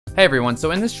Hey everyone, so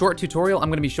in this short tutorial, I'm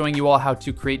going to be showing you all how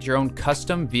to create your own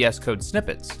custom VS Code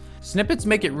snippets. Snippets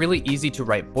make it really easy to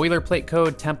write boilerplate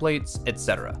code, templates,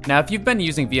 etc. Now, if you've been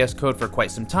using VS Code for quite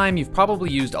some time, you've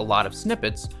probably used a lot of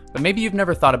snippets, but maybe you've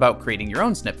never thought about creating your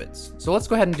own snippets. So let's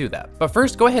go ahead and do that. But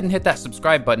first, go ahead and hit that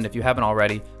subscribe button if you haven't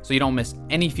already, so you don't miss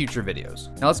any future videos.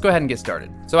 Now let's go ahead and get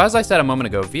started. So as I said a moment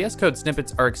ago, VS Code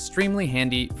snippets are extremely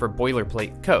handy for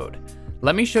boilerplate code.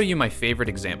 Let me show you my favorite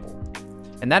example,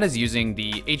 and that is using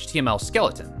the HTML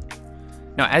skeleton.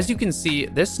 Now, as you can see,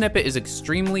 this snippet is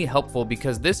extremely helpful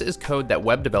because this is code that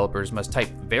web developers must type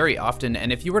very often,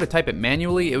 and if you were to type it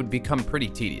manually, it would become pretty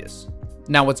tedious.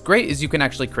 Now, what's great is you can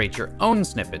actually create your own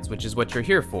snippets, which is what you're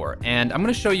here for, and I'm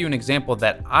going to show you an example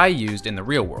that I used in the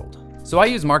real world. So I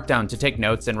use Markdown to take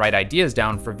notes and write ideas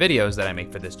down for videos that I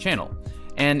make for this channel.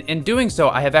 And in doing so,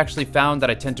 I have actually found that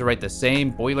I tend to write the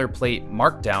same boilerplate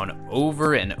Markdown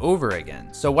over and over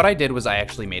again. So what I did was I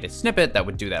actually made a snippet that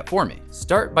would do that for me.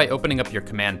 Start by opening up your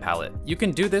command palette. You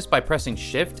can do this by pressing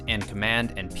Shift and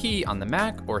Command and P on the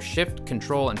Mac or Shift,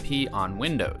 Control, and P on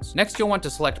Windows. Next, you'll want to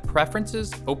select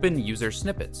Preferences, Open User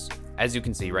Snippets, as you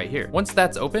can see right here. Once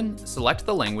that's open, select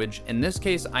the language. In this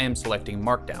case, I am selecting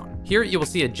Markdown. Here, you will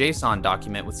see a JSON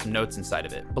document with some notes inside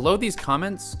of it. Below these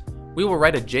comments, we will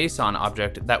write a JSON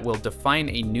object that will define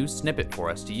a new snippet for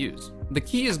us to use. The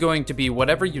key is going to be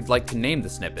whatever you'd like to name the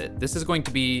snippet. This is going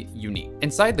to be unique.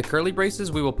 Inside the curly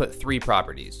braces, we will put three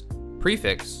properties: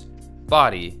 prefix,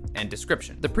 body, and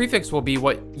description. The prefix will be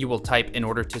what you will type in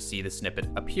order to see the snippet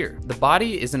appear. The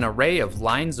body is an array of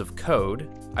lines of code.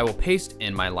 I will paste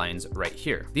in my lines right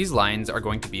here. These lines are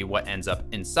going to be what ends up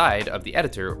inside of the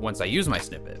editor once I use my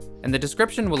snippet. And the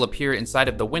description will appear inside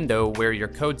of the window where your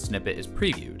code snippet is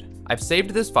previewed. I've saved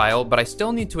this file, but I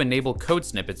still need to enable code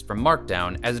snippets from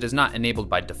Markdown as it is not enabled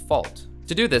by default.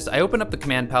 To do this, I open up the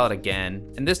command palette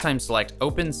again, and this time select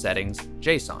Open Settings,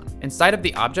 JSON. Inside of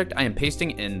the object, I am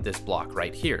pasting in this block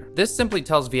right here. This simply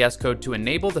tells VS Code to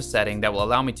enable the setting that will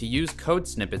allow me to use code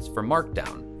snippets for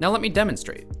Markdown. Now let me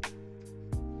demonstrate.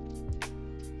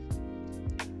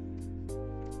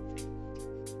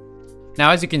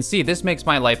 Now, as you can see, this makes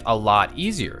my life a lot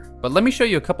easier. But let me show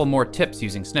you a couple more tips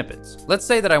using snippets. Let's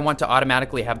say that I want to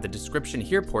automatically have the description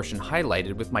here portion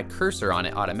highlighted with my cursor on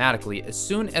it automatically as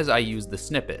soon as I use the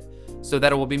snippet, so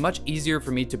that it will be much easier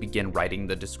for me to begin writing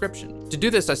the description. To do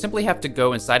this, I simply have to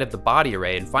go inside of the body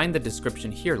array and find the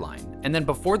description here line, and then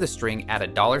before the string add a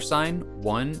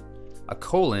 $1, a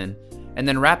colon, and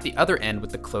then wrap the other end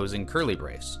with the closing curly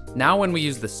brace. Now when we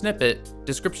use the snippet,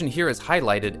 description here is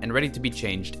highlighted and ready to be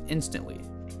changed instantly.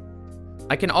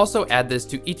 I can also add this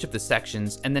to each of the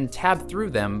sections and then tab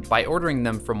through them by ordering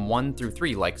them from 1 through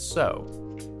 3 like so.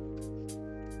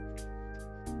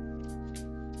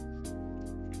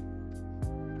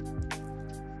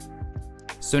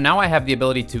 So now I have the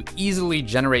ability to easily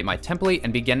generate my template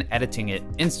and begin editing it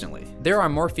instantly. There are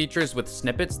more features with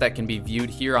snippets that can be viewed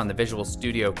here on the Visual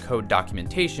Studio Code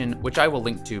documentation, which I will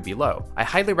link to below. I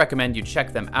highly recommend you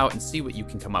check them out and see what you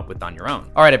can come up with on your own.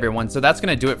 All right, everyone, so that's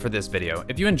gonna do it for this video.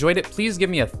 If you enjoyed it, please give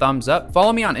me a thumbs up.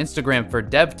 Follow me on Instagram for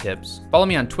dev tips. Follow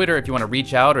me on Twitter if you wanna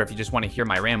reach out or if you just wanna hear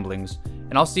my ramblings.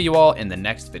 And I'll see you all in the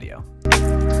next video.